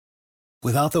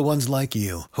Without the ones like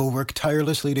you, who work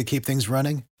tirelessly to keep things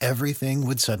running, everything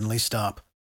would suddenly stop.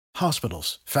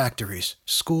 Hospitals, factories,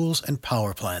 schools, and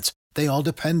power plants, they all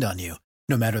depend on you.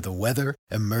 No matter the weather,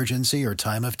 emergency, or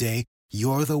time of day,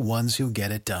 you're the ones who get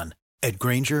it done. At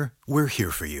Grainger, we're here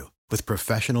for you with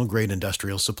professional-grade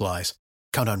industrial supplies.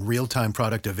 Count on real-time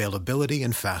product availability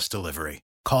and fast delivery.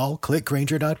 Call, click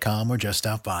Grainger.com, or just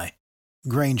stop by.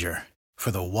 Grainger, for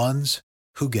the ones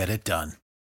who get it done.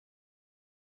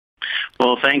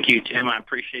 Well, thank you, Tim. I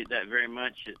appreciate that very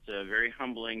much. It's very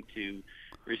humbling to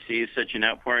receive such an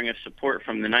outpouring of support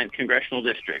from the 9th Congressional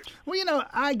District. Well,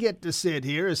 I get to sit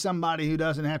here as somebody who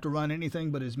doesn't have to run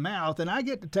anything but his mouth, and I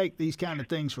get to take these kind of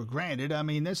things for granted. I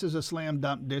mean, this is a slam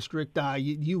dunk district.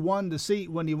 You won the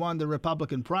seat when you won the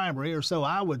Republican primary, or so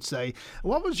I would say.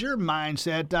 What was your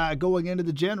mindset going into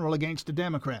the general against a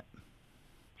Democrat?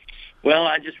 Well,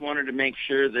 I just wanted to make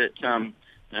sure that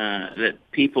that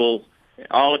people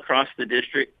all across the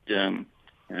district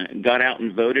got out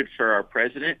and voted for our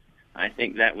president. I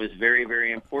think that was very,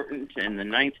 very important, and the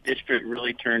 9th District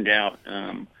really turned out.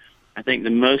 I think the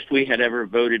most we had ever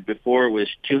voted before was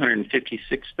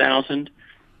 256,000,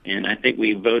 and I think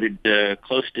we voted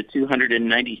close to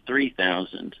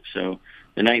 293,000. So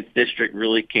the 9th District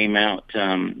really came out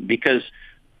because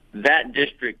that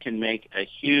district can make a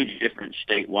huge difference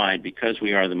statewide because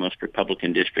we are the most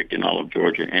Republican district in all of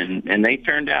Georgia. And they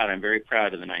turned out. I'm very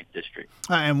proud of the 9th District.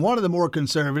 And one of the more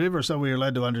conservative, or so we are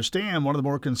led to understand, one of the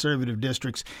more conservative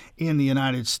districts in the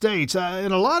United States.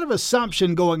 And a lot of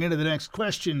assumption going into the next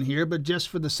question here, but just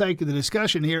for the sake of the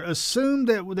discussion here, assume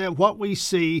that what we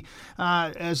see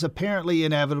as apparently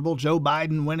inevitable, Joe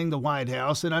Biden winning the White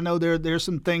House, and I know there's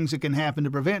some things that can happen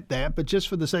to prevent that, but just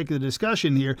for the sake of the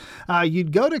discussion here,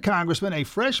 you'd go to Congressman, a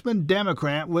freshman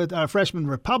Democrat with a freshman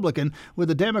Republican with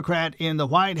a Democrat in the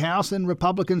White House and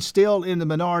Republicans still in the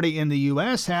minority in the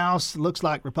U.S. House. Looks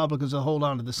like Republicans will hold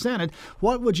on to the Senate.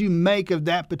 What would you make of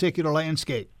that particular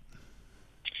landscape?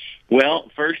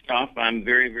 Well, first off, I'm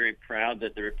very, very proud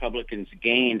that the Republicans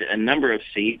gained a number of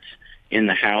seats in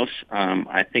the House.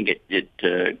 I think it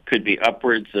could be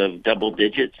upwards of double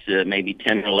digits, maybe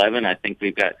 10 or 11. I think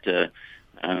we've got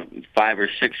 5 or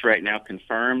 6 right now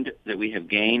confirmed that we have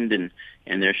gained, and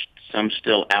there's some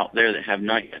still out there that have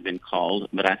not yet been called,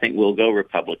 but I think we'll go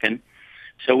Republican.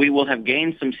 So we will have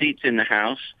gained some seats in the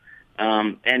House.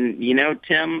 And,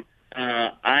 Tim,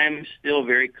 I'm still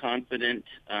very confident,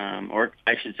 or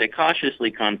I should say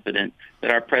cautiously confident, that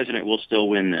our president will still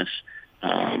win this.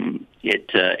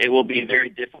 It will be very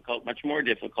difficult, much more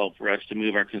difficult for us to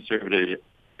move our conservative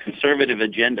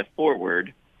agenda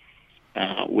forward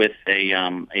with a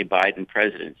Biden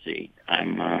presidency.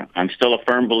 I'm still a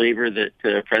firm believer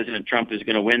that President Trump is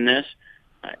going to win this.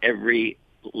 Every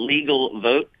legal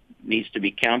vote needs to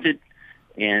be counted,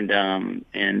 and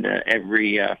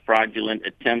every fraudulent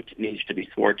attempt needs to be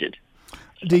thwarted.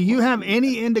 Do you have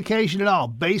any indication at all,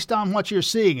 based on what you're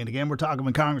seeing, and again, we're talking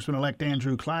with Congressman-elect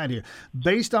Andrew Clyde here,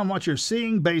 based on what you're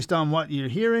seeing, based on what you're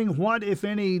hearing, what, if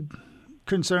any,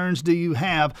 concerns do you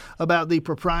have about the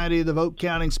propriety of the vote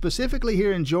counting, specifically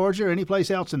here in Georgia or any place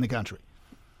else in the country?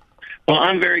 Well,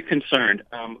 I'm very concerned.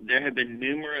 There have been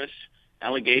numerous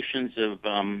allegations of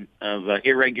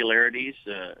irregularities,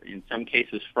 in some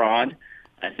cases fraud.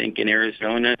 I think in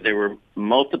Arizona there were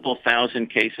multiple thousand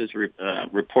cases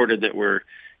reported that were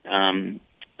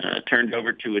turned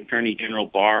over to Attorney General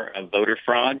Barr of voter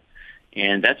fraud,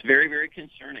 and that's very, very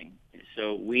concerning.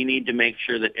 So we need to make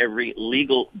sure that every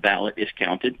legal ballot is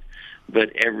counted,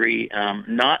 but every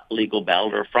not legal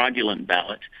ballot or fraudulent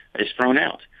ballot is thrown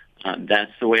out.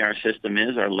 That's the way our system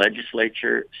is. Our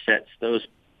legislature sets those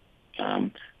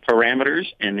parameters,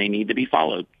 and they need to be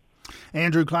followed.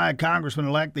 Andrew Clyde,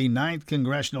 Congressman-elect, the 9th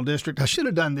Congressional District. I should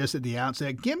have done this at the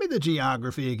outset. Give me the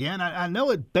geography again. I know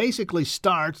it basically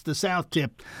starts, the south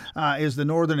tip is the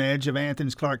northern edge of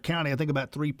Athens-Clarke County. I think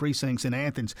about 3 precincts in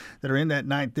Athens that are in that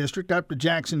 9th District, up to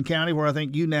Jackson County, where I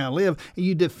think you now live.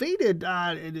 You defeated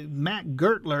Matt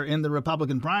Gertler in the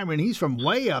Republican primary, and he's from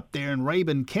way up there in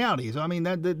Rabun County. So, I mean,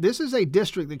 this is a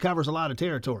district that covers a lot of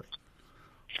territory.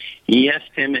 Yes,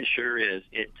 Tim, it sure is.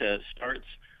 It starts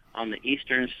on the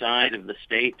eastern side of the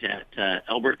state at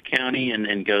Elbert County, and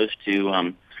then goes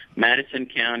to Madison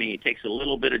County. It takes a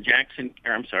little bit of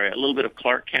a little bit of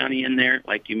Clark County in there,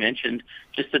 like you mentioned,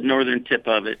 just the northern tip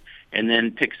of it, and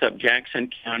then picks up Jackson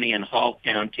County and Hall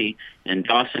County and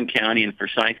Dawson County and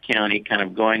Forsyth County, kind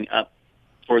of going up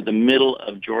for the middle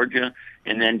of Georgia,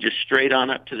 and then just straight on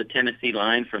up to the Tennessee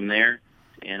line from there.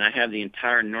 And I have the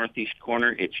entire northeast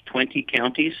corner. It's 20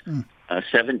 counties.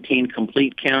 17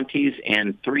 complete counties,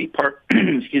 and 3 partial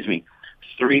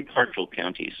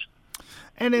counties.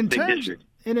 And in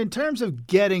And in terms of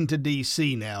getting to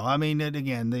D.C. now, I mean,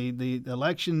 again, the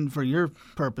election for your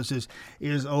purposes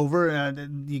is over.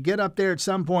 You get up there at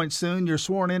some point soon. You're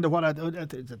sworn into the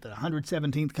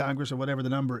 117th Congress or whatever the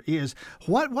number is.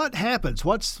 What happens?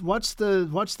 What's the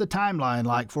timeline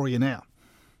like for you now?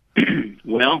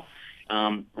 Well,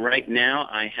 right now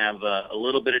I have a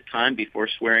little bit of time before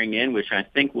swearing in, which I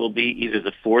think will be either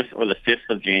the 4th or the 5th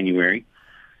of January.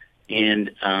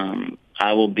 And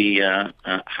I will be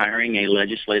hiring a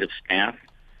legislative staff.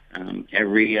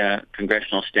 Every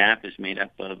congressional staff is made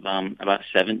up of about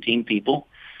 17 people.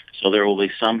 So there will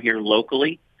be some here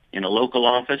locally in a local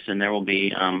office, and there will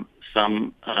be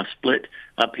some split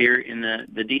up here in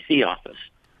the D.C. office.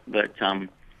 But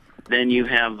then you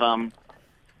have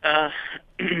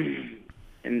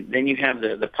and then you have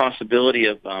the possibility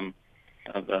of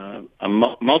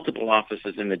multiple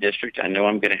offices in the district. I know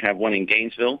I'm going to have one in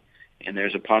Gainesville, and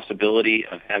there's a possibility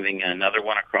of having another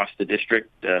one across the district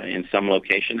in some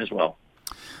location as well.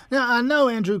 Now, I know,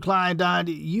 Andrew Clyde,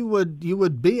 you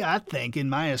would be, I think, in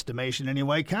my estimation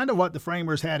anyway, kind of what the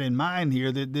framers had in mind here,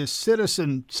 that this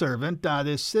citizen servant,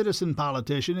 this citizen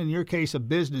politician, in your case a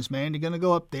businessman, you're going to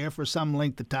go up there for some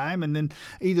length of time, and then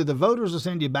either the voters will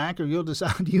send you back or you'll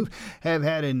decide you have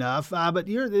had enough. But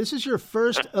this is your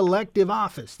first elective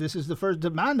office. This is the first,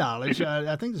 to my knowledge,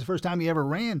 I think this is the first time you ever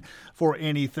ran for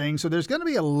anything. So there's going to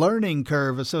be a learning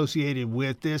curve associated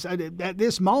with this. At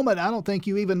this moment, I don't think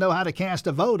you even know how to cast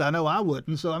a vote. I know I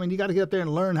wouldn't. So, I mean, you got to get up there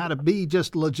and learn how to be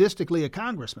just logistically a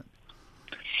congressman.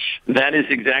 That is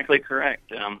exactly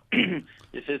correct.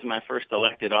 This is my first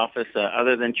elected office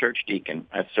other than church deacon.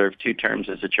 I've served 2 terms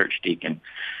as a church deacon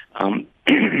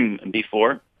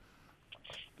before.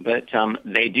 But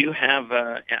they do have,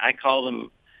 I call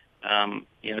them,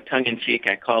 tongue-in-cheek,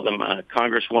 I call them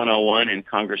Congress 101 and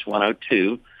Congress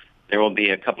 102. There will be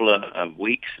a couple of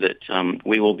weeks that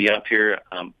we will be up here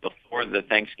before the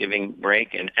Thanksgiving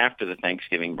break and after the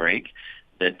Thanksgiving break,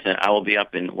 that I will be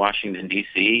up in Washington,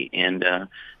 D.C., and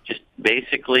just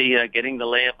basically getting the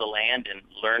lay of the land and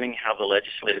learning how the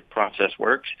legislative process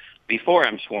works before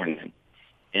I'm sworn in.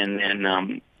 And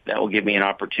then that will give me an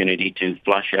opportunity to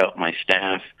flush out my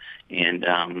staff and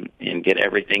get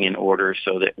everything in order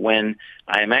so that when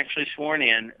I am actually sworn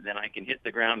in, then I can hit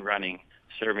the ground running,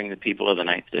 serving the people of the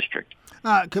 9th District.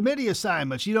 Committee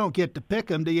assignments, you don't get to pick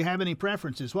them. Do you have any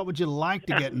preferences? What would you like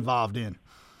to get involved in?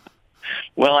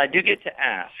 Well, I do get to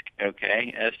ask,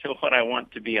 okay, as to what I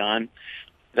want to be on.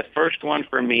 The first one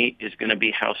for me is going to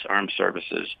be House Armed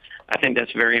Services. I think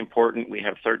that's very important. We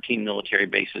have 13 military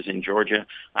bases in Georgia.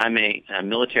 I'm a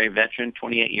military veteran,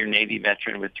 28-year Navy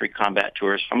veteran with 3 combat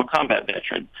tours. I'm a combat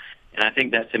veteran. And I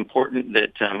think that's important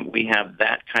that we have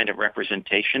that kind of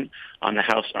representation on the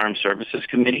House Armed Services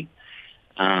Committee.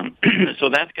 So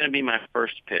that's going to be my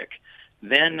first pick.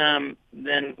 Then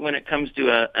when it comes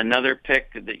to another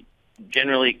pick,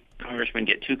 generally congressmen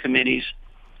get 2 committees.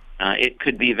 It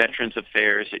could be Veterans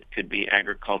Affairs. It could be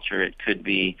Agriculture. It could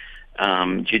be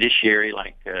Judiciary,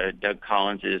 like Doug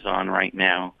Collins is on right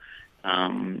now.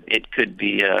 It could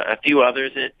be a few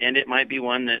others, and it might be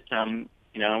one that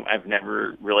I've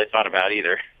never really thought about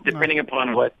either, depending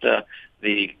upon what the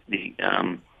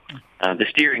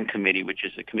steering committee, which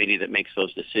is the committee that makes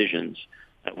those decisions,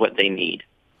 what they need.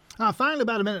 Finally,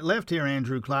 about a minute left here,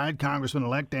 Andrew Clyde,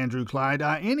 Congressman-elect Andrew Clyde.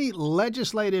 Any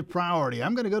legislative priority?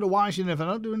 I'm going to go to Washington. If I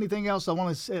don't do anything else, I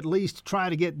want to at least try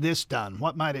to get this done.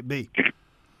 What might it be?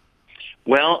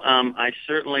 Well, I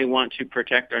certainly want to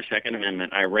protect our Second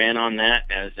Amendment. I ran on that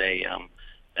as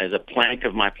a plank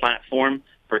of my platform,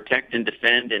 protect and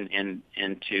defend,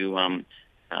 and to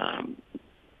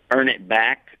earn it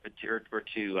back, or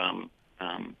to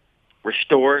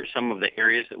restore some of the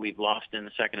areas that we've lost in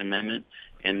the Second Amendment,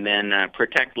 and then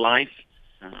protect life.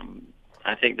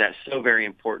 I think that's so very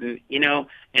important,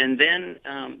 and then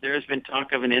there has been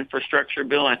talk of an infrastructure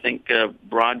bill. I think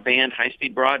broadband,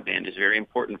 high-speed broadband is very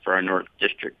important for our North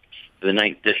District, the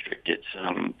 9th District.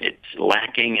 It's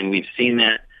lacking, and we've seen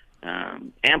that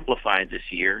amplified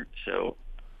this year. So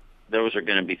those are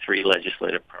going to be 3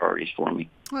 legislative priorities for me.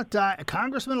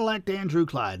 Congressman-elect Andrew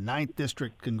Clyde, 9th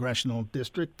District Congressional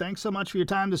District, thanks so much for your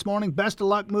time this morning. Best of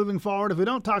luck moving forward. If we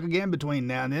don't talk again between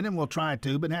now and then, and we'll try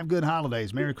to, but have good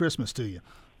holidays. Merry Christmas to you.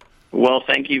 Well,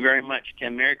 thank you very much,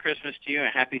 Tim. Merry Christmas to you,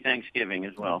 and happy Thanksgiving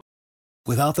as well.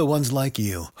 Without the ones like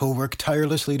you, who work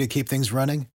tirelessly to keep things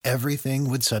running, everything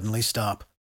would suddenly stop.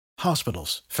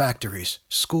 Hospitals, factories,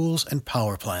 schools, and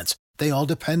power plants, they all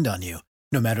depend on you.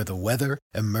 No matter the weather,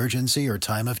 emergency, or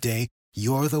time of day,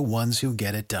 you're the ones who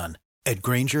get it done. At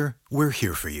Grainger, we're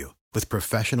here for you with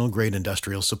professional-grade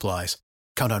industrial supplies.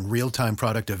 Count on real-time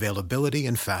product availability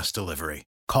and fast delivery.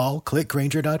 Call, click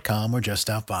Grainger.com, or just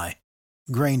stop by.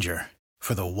 Grainger,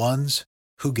 for the ones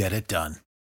who get it done.